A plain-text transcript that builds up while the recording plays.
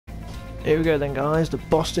Here we go then, guys. The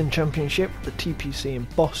Boston Championship, the TPC in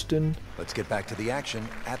Boston. Let's get back to the action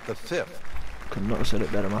at the 5th. Could not have said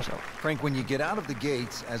it better myself. Frank, when you get out of the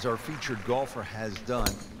gates, as our featured golfer has done,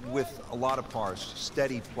 with a lot of pars,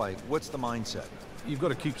 steady play, what's the mindset? You've got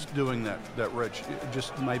to keep doing that, Rich.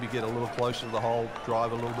 Just maybe get a little closer to the hole,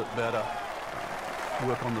 drive a little bit better,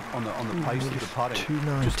 work on the pace of the putting.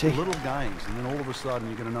 290. Just little gains, and then all of a sudden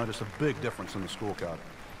you're going to notice a big difference in the scorecard.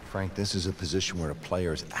 Frank, this is a position where a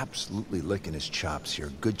player is absolutely licking his chops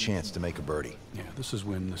here. Good chance to make a birdie. Yeah, this is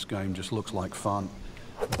when this game just looks like fun.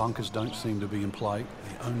 Bunkers don't seem to be in play.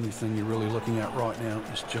 The only thing you're really looking at right now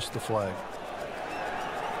is just the flag.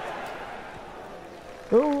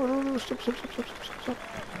 Oh, stop.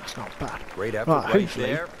 That's not bad. Great effort right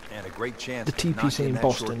there, and a great chance. The TPC in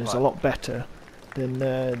Boston is a lot better than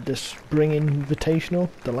the Spring Invitational,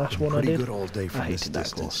 the last one I did. Pretty good all day from this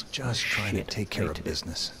distance. Course. Just trying to take care of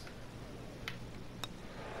business.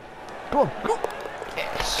 Go on, go!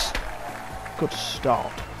 Yes! Good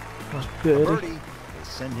start. That's birdie. Birdie will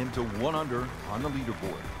send him to 1 under on the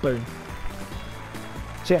leaderboard. Boom.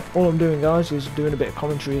 So yeah, all I'm doing, guys, is doing a bit of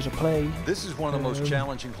commentary as I play. This is one of the most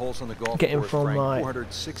challenging holes on the golf getting course, from Frank.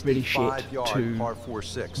 like really shit to par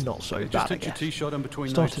 4-6. not so bad. Just hit your tee shot in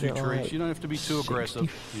between those two trees. You don't have to be too aggressive.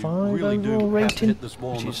 65 You really do overall have to rating, hit this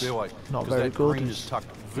ball in the fairway, not because very that good. green is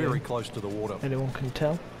tucked very close to the water. Anyone can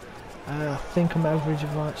tell. I think I'm average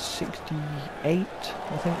of like 68,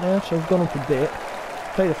 I think now, so I've gone up a bit.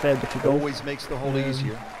 Played a fair bit of golf. Always makes the hole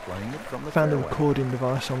easier. Playing it from the found fairway. a recording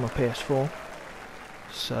device on my PS4,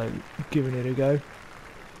 so giving it a go.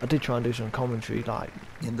 I did try and do some commentary, like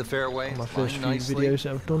in the fairway, on my first few videos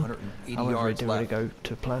that I've done. However, it didn't really go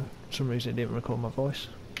to plan. For some reason, it didn't record my voice,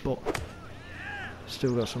 but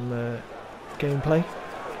still got some gameplay.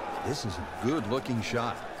 This is a good-looking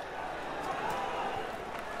shot.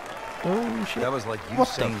 Oh shit! That was like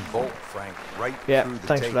Usain Bolt, Frank, right through the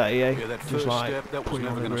thanks for that, EA. Yeah, that Just first like step, that was putting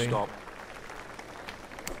never on the going to green. stop.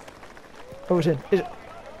 Oh, it's in. Is it?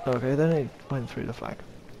 Okay, then it went through the flag.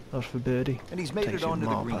 That was for birdie. And he's made Takes it you a onto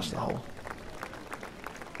the mile green past the now. hole.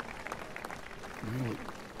 Really?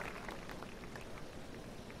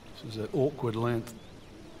 This is an awkward length.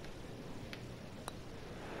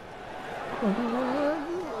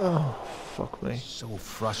 Oh, fuck me. So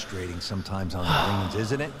frustrating sometimes on the greens,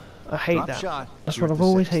 isn't it? I hate Drop that. shot, That's you're what at I've the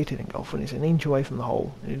always 6th. hated in golf, when it's an inch away from the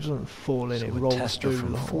hole. It doesn't fall in, So it a rolls tester through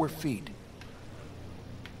from the hole. 4 feet.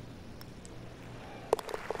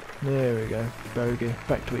 There we go. Very good.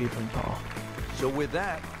 Back to even par. So with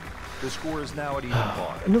that, the score is now at even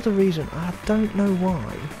par. Another reason, I don't know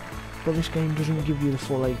why, but this game doesn't give you the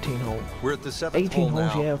full 18 hole. We're at the 7th 18 hole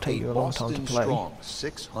holes, now. yeah, it'll take you a long time to Boston play. strong,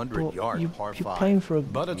 600 But yard you're par 5. playing for a,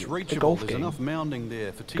 But it's a reachable. golf There's game. enough mounding there.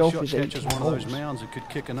 If a tee Golf shot is catches 18 one of those holes. mounds, it could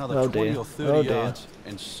kick another Oh 20 dear. or 30 Oh dear. yards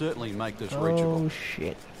and certainly make this reachable. Oh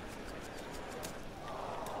shit.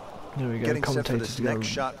 There we go. Getting set for Commentators this go. next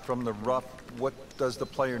shot from the rough, what does the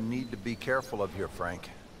player need to be careful of here, Frank?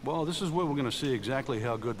 Well, this is where we're going to see exactly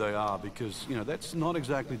how good they are, because, you know, that's not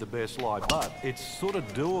exactly the best lie, but it's sort of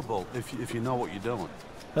doable if you know what you're doing.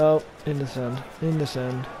 Oh, in the sand. In the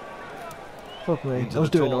sand. Fuck me. Into I was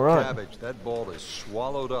the doing tall alright. cabbage. That ball is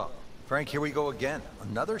swallowed up. Frank, here we go again.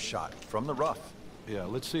 Another shot from the rough. Yeah,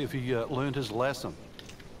 let's see if he learned his lesson.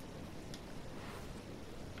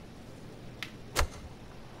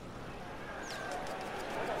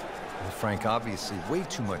 Well, Frank, obviously way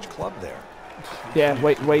too much club there. Yeah,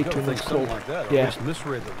 way You gotta too think much something club. like that. I Yeah. just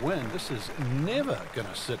misread the wind. This is never going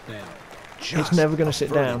to sit down. Just never gonna a sit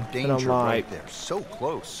bird in down, and I'm danger right like there. So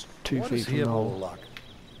close. 2 Why feet does from he the have all hole. the luck?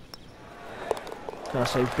 I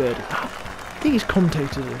say birdie. These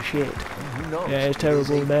commentators are shit. Who knows? Yeah, it's It terrible is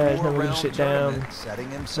a there. He's never gonna four-round sit down. tournament, setting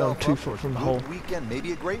himself 2 up foot for from a the good hole. weekend,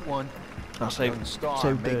 maybe a great one. I say Young star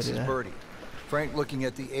birdie makes his there. birdie. Frank, looking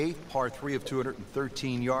at the 8th, par 3 of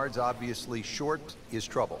 213 yards, obviously short, is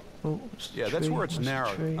trouble. Oh, it's the Yeah, that's tree, where it's the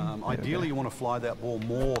narrow. tree. There we Ideally, go. you want to fly that ball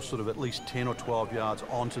more, sort of at least 10 or 12 yards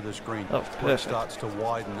onto this green, Oh, where it perfect. starts to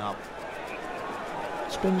widen up.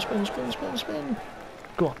 Spin, spin, spin, spin, spin.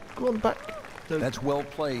 Go on back. That's well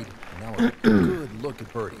played. Now a good look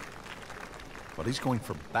at birdie. But he's going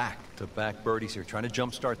for back-to-back birdies here, trying to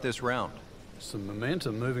jumpstart this round. Some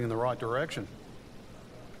momentum moving in the right direction.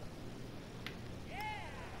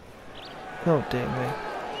 Oh dear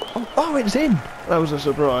me. Oh, it's in! That was a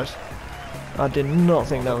surprise. I did not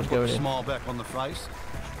think that was Put a going in. smile back on the face.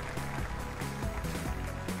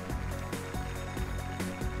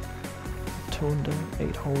 Under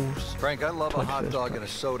 8 holes. Frank, I love a hot 21st dog and a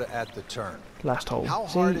place. soda at the turn. Last hole. How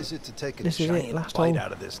See, hard is it to take a this is it, giant last bite hole.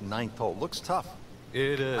 out of this 9th hole? Looks tough.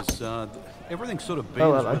 It is. Everything sort of Oh, bends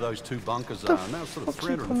hello. where those two bunkers What are, and the that's sort of fuck's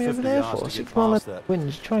he put me 350 over there yards for? to get 6 mile past that.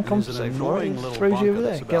 winds. Try and There's an compensate for it. annoying He little throws you over bunker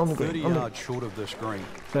there. that's Get on about the 30 green. On the yards short of this green.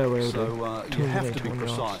 fairway will do. So you have to be 281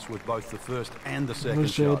 yards. precise with both the first and the second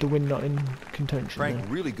Was shot. the wind not in contention Frank, there?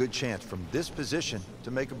 really good chance from this position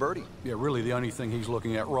to make a birdie. Yeah, really the only thing he's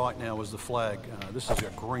looking at right now is the flag. This is a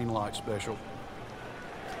green light special.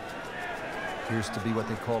 Appears to be what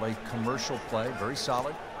they call a commercial play. Very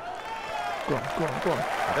solid. Go on, go on, go on.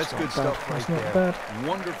 That's not good bad. stuff right That's not there. bad.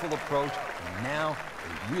 Wonderful approach. And now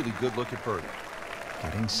a really good look at birdie.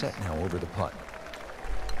 Getting set now over the putt.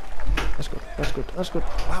 That's good, that's good, that's good.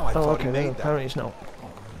 Wow, I Oh, thought okay, he then made that. apparently it's not.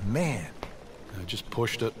 Man, Just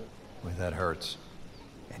pushed it. boy, that hurts.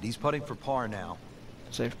 And he's putting for par now.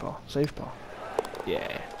 Safe par, safe par.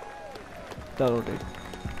 Yeah. That'll do.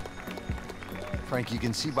 Frank, you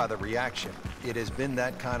can see by the reaction, it has been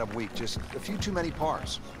that kind of week. Just a few too many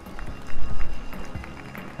pars.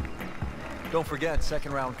 Don't forget,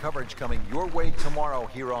 second round coverage coming your way tomorrow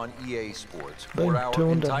here on EA Sports. Boom, 4-hour 2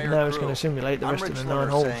 under. entire Now it's crew. going to simulate the I'm rest of Rich the 9 Lerner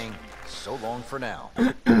holes. saying, so long for now.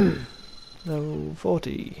 Level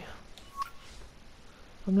 40.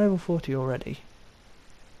 I'm level 40 already.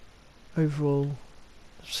 Overall,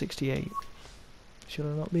 68. Should I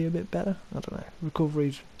not be a bit better? I don't know.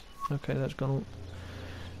 Recoveries. Okay, that's gone up.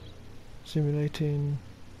 Simulating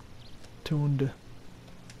 2 under.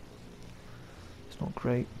 It's not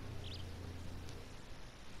great.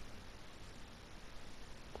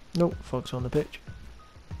 Nope, fox on the pitch.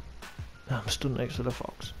 I'm stood next to the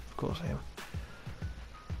fox. Of course I am.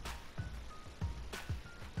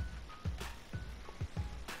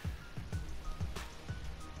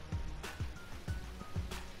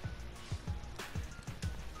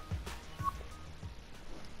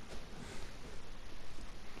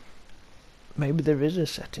 Maybe there is a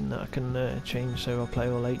setting that I can change so I play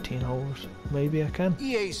all 18 holes. Maybe I can.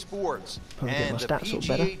 EA Sports Probably get and my the stats up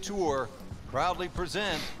better. PGA Tour proudly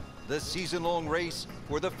present the season-long race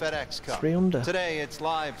for the FedEx Cup. 3 under. Today, it's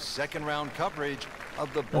live second-round coverage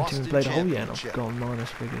of the I haven't Boston even played a hole yet and Championship. I've gone minus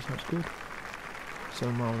figures, that's good.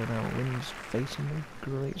 7 mile an hour winds facing me,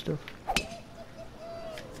 great stuff.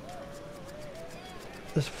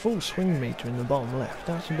 There's a full swing meter in the bottom left,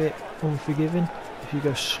 that's a bit unforgiving. If you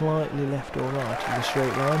go slightly left or right in the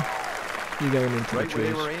straight line, you're going into the Right where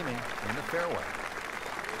they trees. were aiming, in the fairway.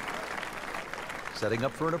 Setting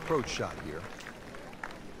up for an approach shot here.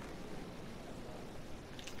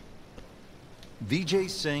 Vijay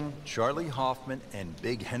Singh, Charlie Hoffman, and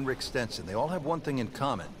Big Henrik Stenson, they all have one thing in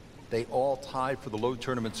common. They all tied for the low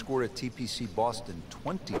tournament score at TPC Boston,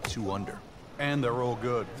 22 under. And they're all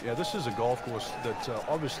good. Yeah, this is a golf course that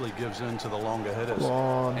obviously gives in to the longer hitters. Go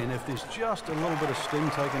on. And if there's just a little bit of sting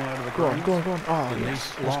taken out of the Go on, greens, go on, go on. Oh, then yes,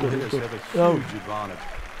 these that's long good, hitters that's have good. a Oh. huge advantage.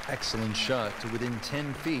 Excellent shot to within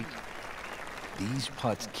 10 feet. These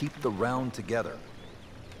putts keep the round together.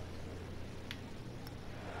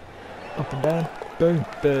 Up and down, boom,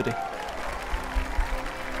 birdie.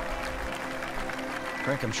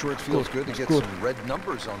 Frank, I'm sure it feels good to That's get good. some red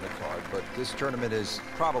numbers on the card, but this tournament is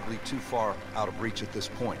probably too far out of reach at this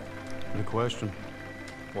point. Good question.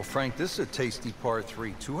 Well, Frank, this is a tasty par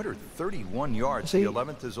 3, 231 yards. See? The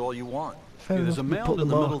 11th is all you want. Fair Yeah, there's a enough, we mound put in the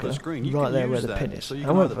middle of the marker screen. You right can there where use the that. pin is. So you can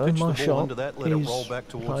either However, pitch my the ball shot into that, let it is roll back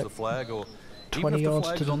towards like the flag, or 20 even if the yards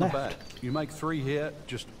flag's to the on the left. back, you make 3 here,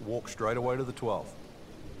 just walk straight away to the 12th.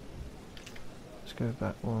 Let's go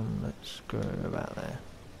back one, let's go about there.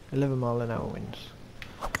 11 mile an hour winds.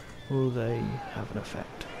 Will they have an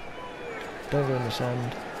effect? Don't go in the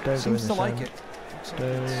sand, don't Seems go to in the like sand. it. Looks Don't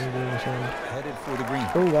like go it's in the sand. headed for the green.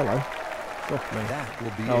 Oh, hello. Fuck me. That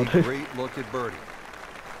will be I'll a do. great look at birdie.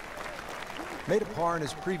 Made a par in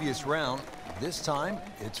his previous round. This time,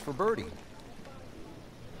 it's for birdie.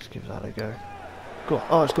 Let's give that a go. Go on.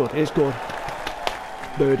 Oh, it's good, it's good.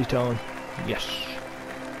 Birdie time. Yes.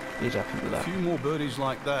 He's happy with A that. few more birdies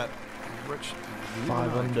like that, Rich, you never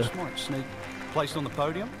 5 know, under. just might sneak place on the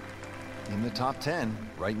podium. In the top 10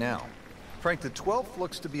 right now. Frank, the 12th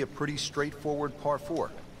looks to be a pretty straightforward par 4.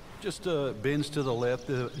 Just bends to the left.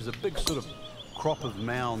 There's a big sort of crop of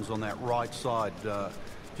mounds on that right side.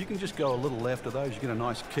 If you can just go a little left of those, you get a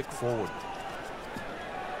nice kick forward.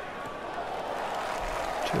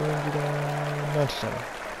 297.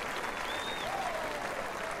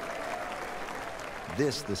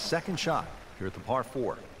 This, the second shot here at the par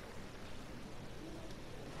 4.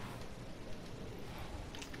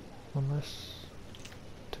 One less.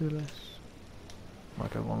 2 less.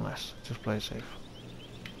 Might go 1 less. Just play it safe.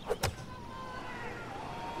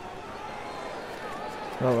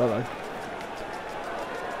 Oh, hello.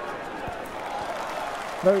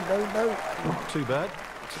 No, no, no. Not too bad.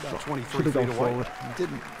 It's about 23 Should have feet gone away. forward. He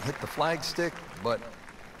didn't hit the flagstick, but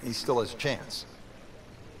he still has a chance.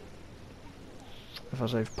 If I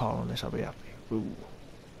save par on this, I'll be happy. Ooh.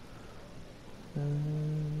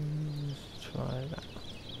 Let's try that.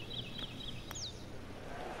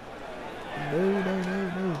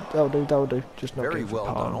 No. That'll do. Just not Very go for well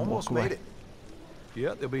par done. and walk Almost away. made it.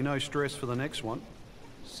 Yeah, there'll be no stress for the next one.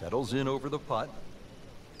 Settles in over the putt.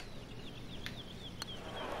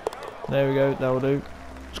 There we go. That'll do.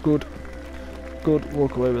 It's good. Good.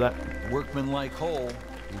 Walk away with that. Workman-like hole.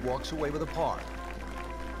 He walks away with a par.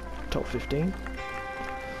 Top 15.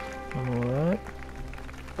 I'm alright.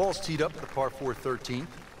 Ball's teed up at the par 4 13th.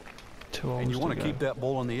 2 holes And you want to to go. keep that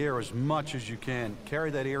ball in the air as much as you can. Carry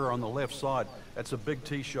that air on the left side. That's a big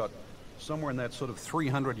tee shot. Somewhere in that sort of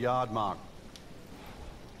 300-yard mark.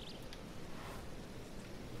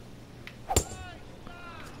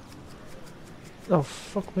 Oh,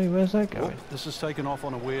 fuck me. Where's that going? Oh, this is taken off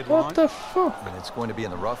on a weird What line. the fuck? And it's going to be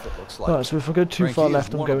in the rough, it looks like. Alright, so if I go too Frankie far is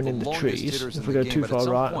left, I'm one going of in the longest trees. hitters If in I the go game, too but at far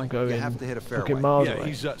some right, I'm point, going you have to hit a fairway. fucking miles Yeah, away.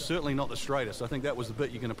 he's certainly not the straightest. I think that was the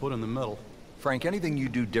bit you're going to put in the middle. Frank, anything you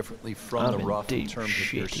do differently from I'm the in rough in deep terms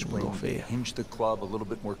of your shit in swing rough to here. hinge the club a little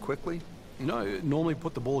bit more quickly? You know, normally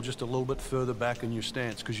put the ball just a little bit further back in your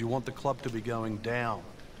stance because you want the club to be going down.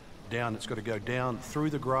 Down, it's got to go down through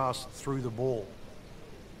the grass, through the ball.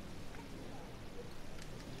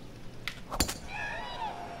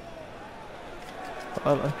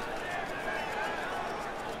 Hello.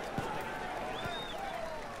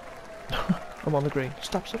 I'm on the green.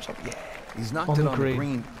 Stop. Yeah. He's knocked On it the on green. the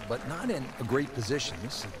green, but not in a great position.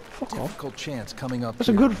 This is a Fuck off. difficult chance coming up. That's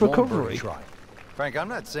a here. good Long recovery. birdie try. Frank, I'm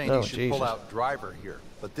not saying Oh, he should Jesus. pull out driver here,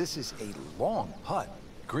 but this is a long putt.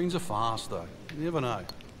 Greens are fast, though. You never know.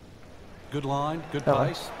 Good line, good Hello.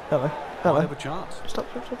 pace. Hello. Might Hello. have a chance. Stop.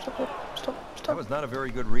 That was not a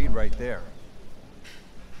very good read right there.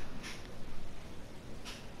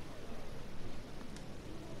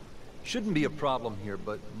 Shouldn't be a problem here,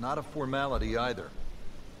 but not a formality either.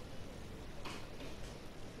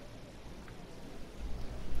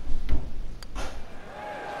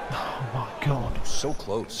 Oh my god. So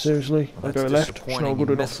close. Seriously? I That's go left. It's disappointing. not He good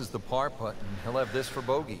enough. misses the par putt, and he'll have this for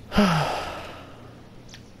bogey.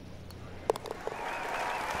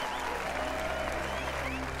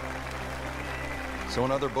 So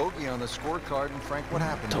another bogey on the scorecard, and Frank, what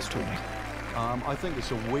happened Top this week? 20. I think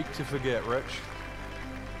it's a week to forget, Rich.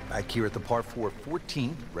 Back here at the par 4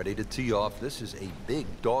 14, ready to tee off. This is a big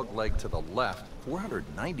dog leg to the left.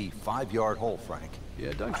 495-yard hole, Frank.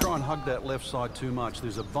 Yeah, don't try and hug that left side too much.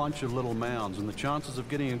 There's a bunch of little mounds, and the chances of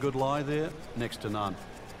getting a good lie there, next to none.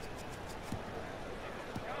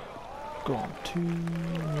 Go on.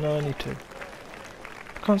 292.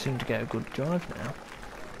 I can't seem to get a good drive now.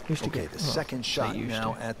 Used to Okay, get, the well, second say shot used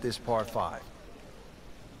now to. at this par 5.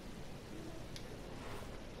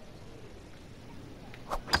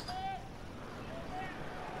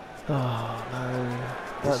 Oh no.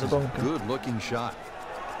 Right This at is the a bunker. good-looking shot.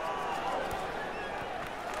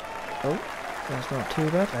 Oh, that's not too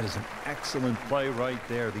bad. That is an excellent play right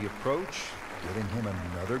there. The approach, giving him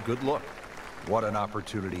another good look. What an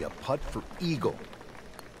opportunity. A putt for eagle.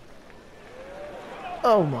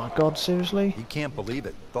 Oh my god, seriously? He can't believe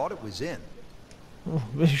it. Thought it was in. Oh,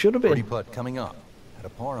 it should have Birdie been. putt coming up. Had a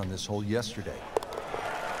par on this hole yesterday.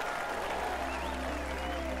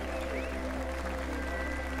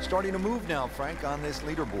 Starting to move now, Frank, on this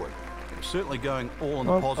leaderboard. Certainly going all in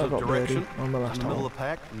the Well, I positive got birdie direction. on the In last the middle hole. of the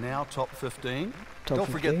pack, now top 15. Top Don't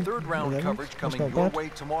 15, forget third round 11th. coverage That's coming not your bad. way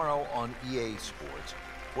tomorrow on EA Sports.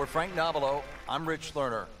 For Frank Nobilo, I'm Rich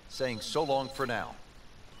Lerner, saying so long for now.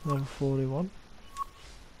 Level 41.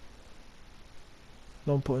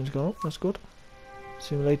 Non-points gone up, that's good.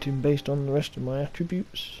 Simulating based on the rest of my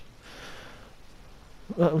attributes.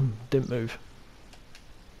 Didn't move.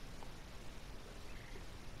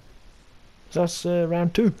 So that's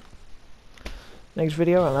round 2. Next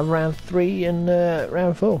video I'll have round 3 and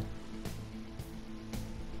round 4.